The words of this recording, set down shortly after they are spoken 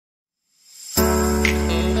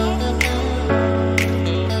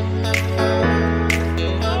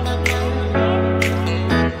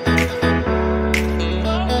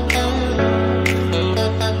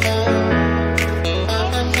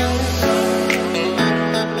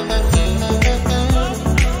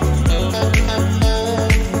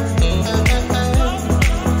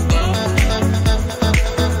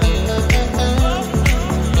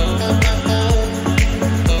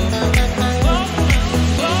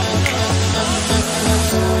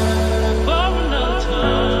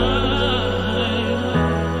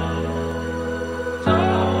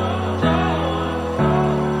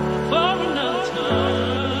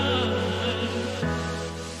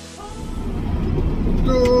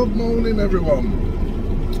Good morning everyone,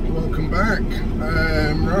 welcome back.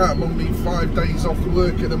 Right, I'm on me 5 days off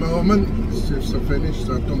work at the moment. Shifts are finished,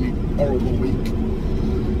 so I've done my horrible week.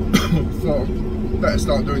 Thought better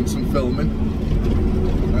start doing some filming.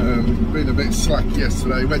 Been a bit slack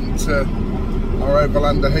yesterday, went to our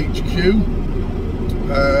Overlander HQ,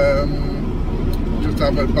 just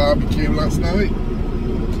had a barbecue last night,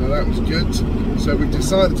 so that was good. So we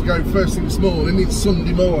decided to go first thing this morning. It's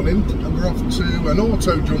Sunday morning and we're off to an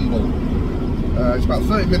auto jumble. It's about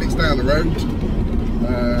 30 minutes down the road,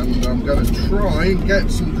 and I'm going to try and get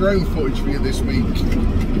some drone footage for you this week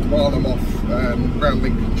while I'm off around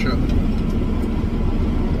Lincolnshire.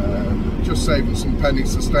 Just saving some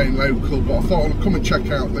pennies to staying local, but I thought I'd come and check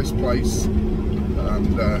out this place.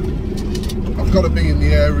 And I've got to be in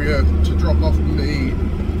the area to drop off the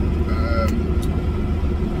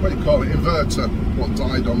what do you call it, inverter, what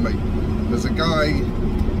died on me. There's a guy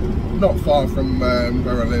not far from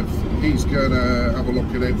where I live. He's gonna have a look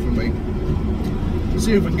at it for me,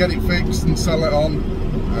 see if we can get it fixed and sell it on.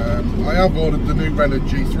 I have ordered the new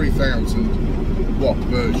Renogy 3000 watt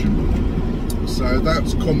version, so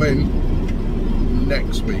that's coming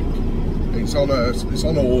next week. It's on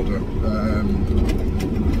order.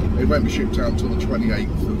 It won't be shipped out until the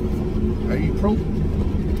 28th of April.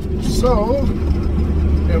 So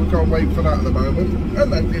yeah, we can't wait for that at the moment.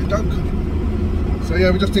 Hello dear dog. So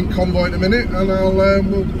yeah, we're just in convoy in a minute, and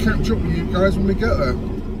we'll catch up with you guys when we get there.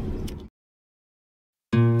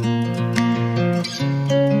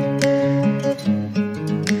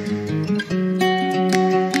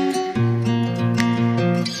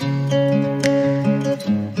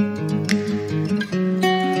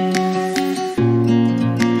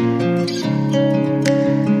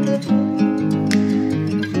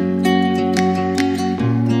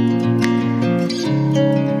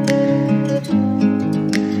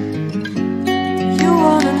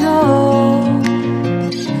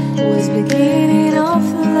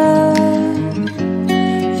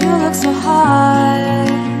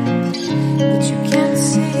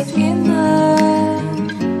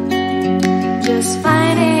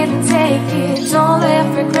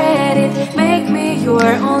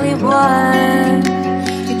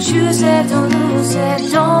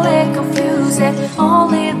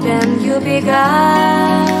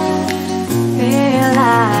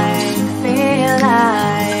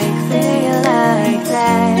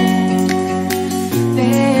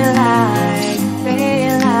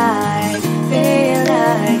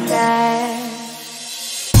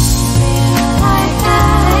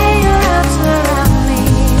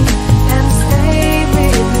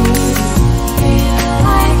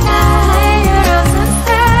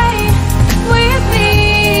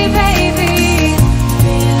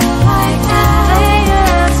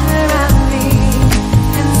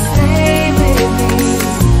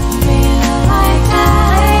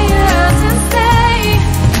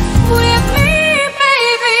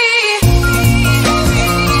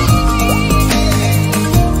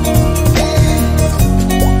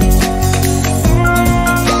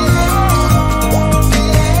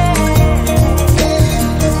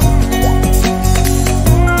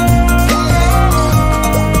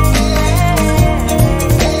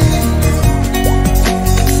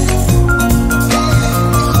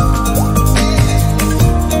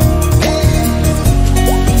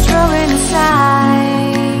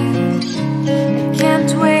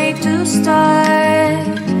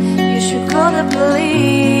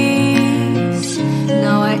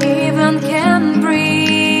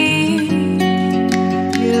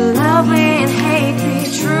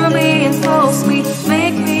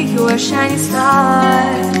 Shining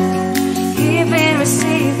star, giving,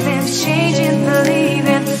 receiving, changing,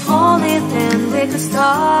 believing, only then we could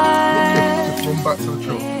start. Just run back to the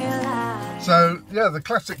truck. So yeah, the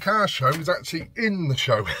classic car show is actually in the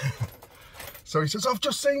show. So he says, I've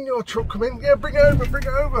just seen your truck come in. Yeah, bring it over, bring it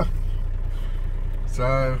over.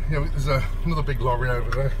 So yeah, there's another big lorry over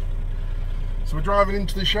there. So we're driving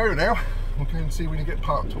into the show now. We'll go and see when you get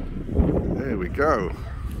parked up. There we go.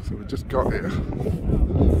 So we just got here.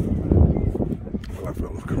 We'll have a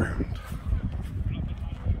look around.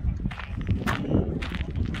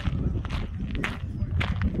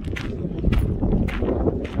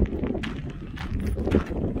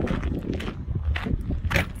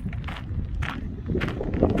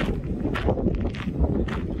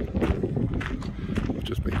 I've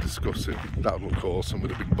just been discussing that would look awesome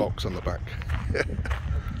with a big box on the back.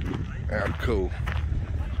 How cool.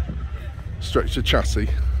 Stretch the chassis,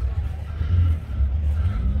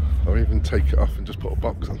 or even take it off and just put a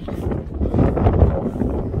box on.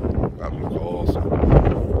 That would look awesome.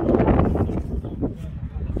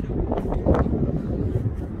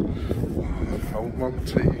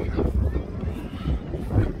 Monty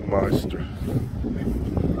Meister.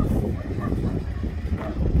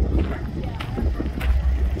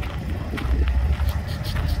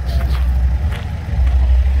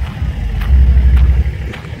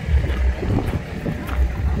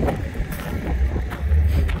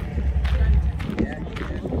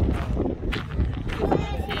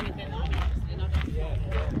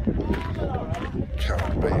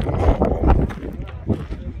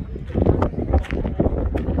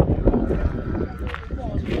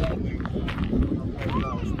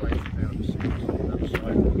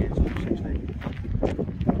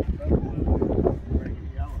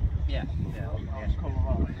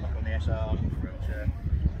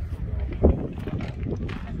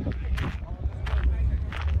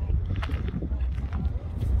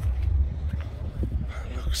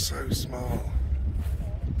 So small.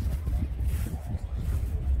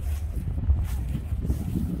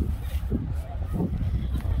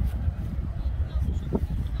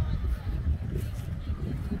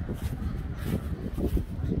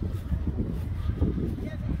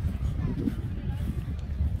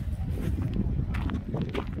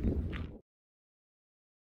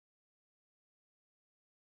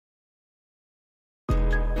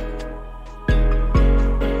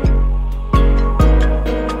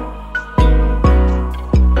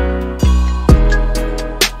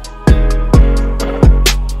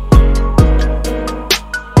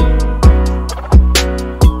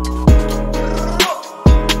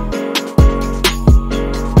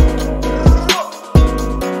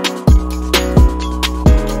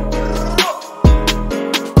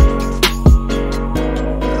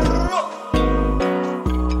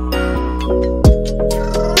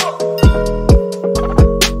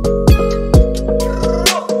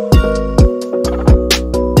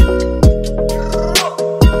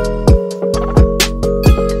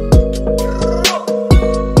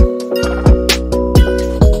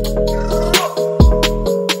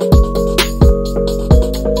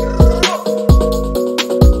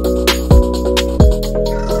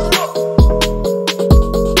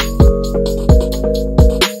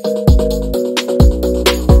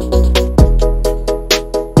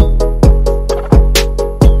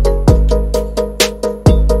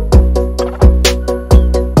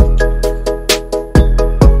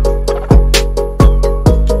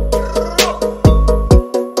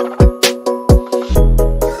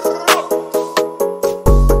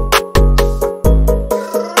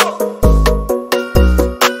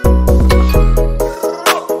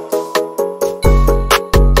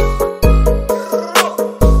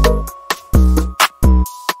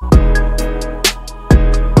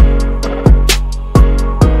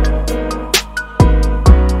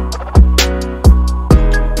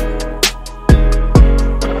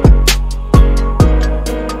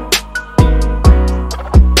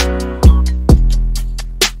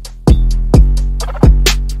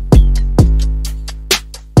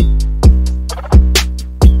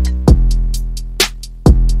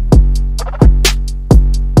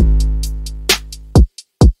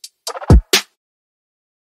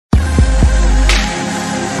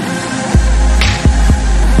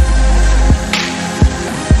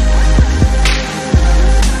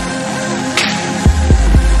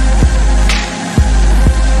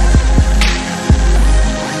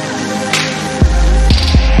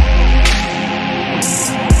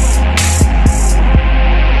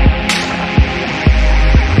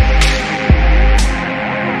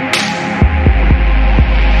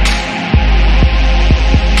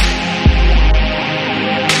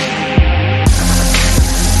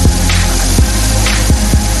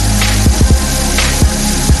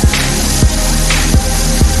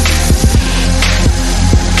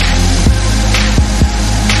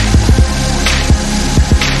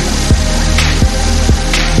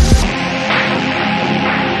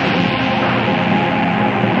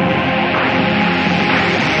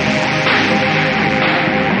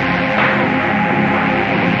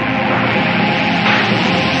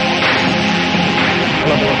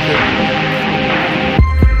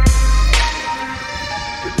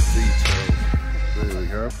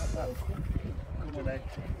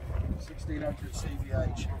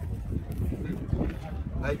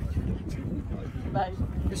 Hey. Mate.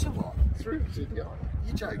 It's a what? Through CDI.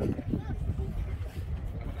 You're joking.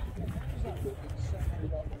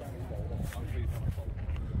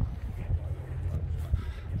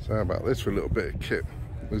 So how about this for a little bit of kit?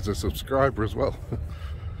 There's a subscriber as well.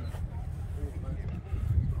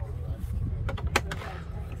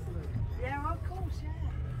 Yeah, of course, yeah.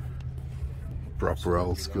 Proper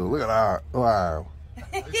old school. Look at that. Wow.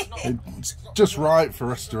 It's just right for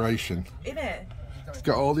restoration. Isn't it? It's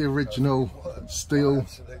got all the original steel,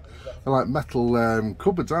 they're like metal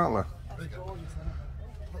cupboards, aren't they?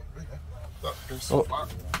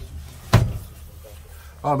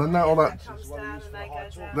 Oh, then that all that.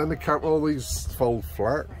 Then they can't all these fold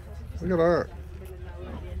flat. Look at that.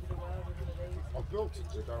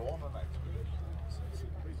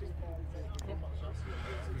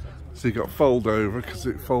 So you got fold over because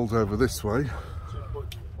it folds over this way. 2.2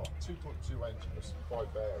 inches by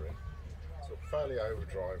bearing, so fairly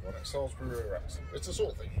overdrive on it. Salisbury rear axle. It's the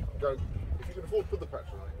sort of thing you can go, if you can afford to put the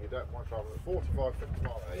petrol in, you don't mind travelling at 45, 50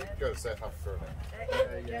 miles an hour, you can go to South Africa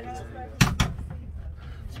in it.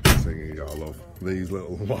 It's the best thing you gotta love. These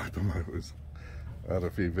little wiper motors. I had a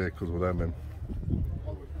few vehicles with them in.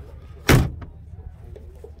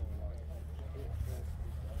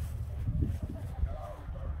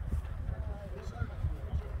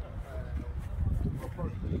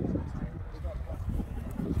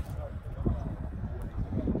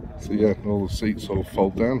 So yeah, all the seats all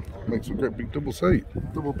fold down. Makes a great big double seat,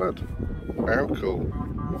 double bed. How cool.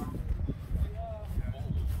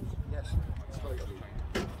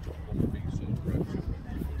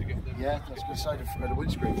 Yeah, I was going to say the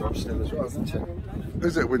windscreen drop still as well, isn't it?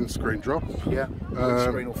 Is it windscreen drop? Yeah,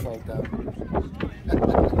 windscreen will fold down.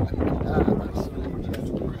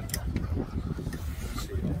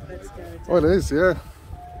 Oh, it is, yeah.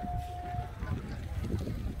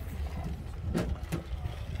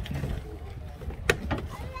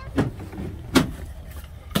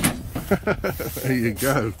 There you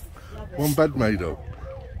go. One bed made up.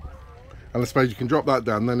 And I suppose you can drop that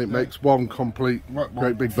down, then it makes one complete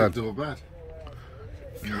great big bed. Double bed.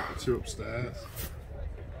 Two upstairs.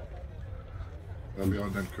 And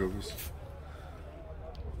behind them covers.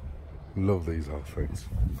 Love these old things.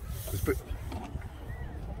 It's a bit...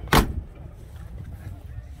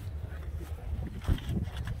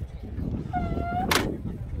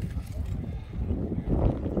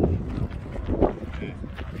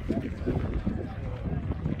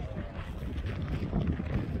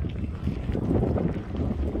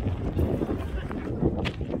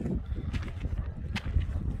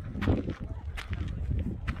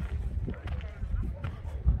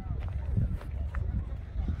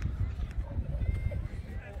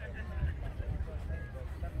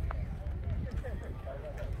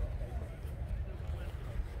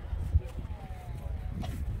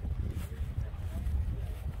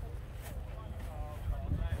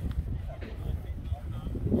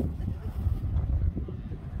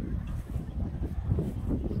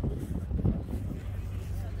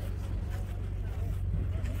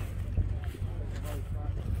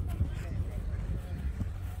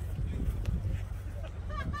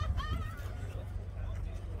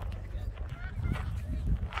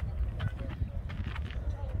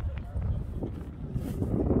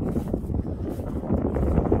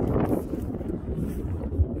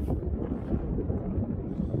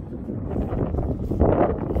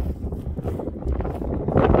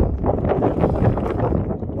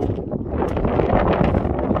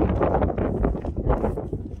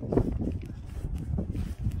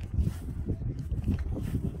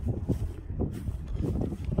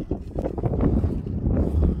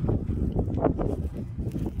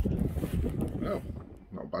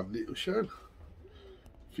 Little show.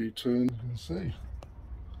 A few turns, you can see.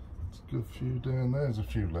 It's a good few down there. There's a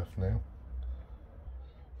few left now.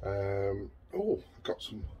 Oh, I got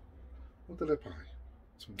some. What did I buy?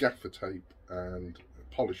 Some gaffer tape and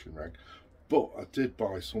a polishing rag. But I did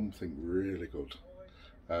buy something really good.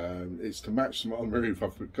 It's to match them on the roof.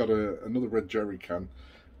 I've got another red jerry can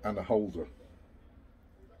and a holder.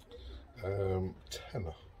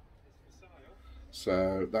 Tenner.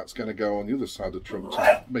 So that's going to go on the other side of the trunk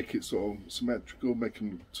to make it sort of symmetrical, make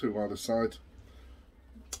them two either side.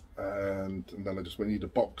 And then we need a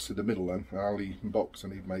box in the middle then. I'll even box I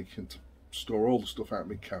need making to store all the stuff out of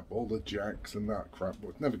my cab, all the jacks and that crap, but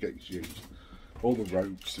it never gets used. All the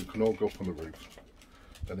ropes, it can all go up on the roof.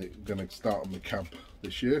 And it's going to start on the cab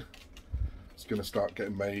this year. It's going to start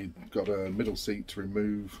getting made, got a middle seat to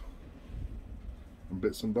remove and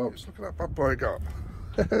bits and bobs. Look at that bad boy I got.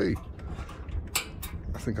 Hey!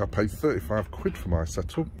 I think I paid 35 quid for my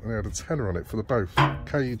setup and I had a tenner on it for the both.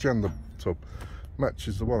 Cage and the tub.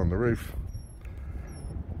 Matches the one on the roof.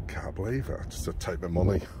 Can't believe it. I just had to take my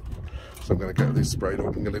money. So I'm going to get this sprayed up.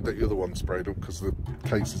 I'm going to get the other one sprayed up because the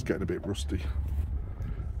case is getting a bit rusty.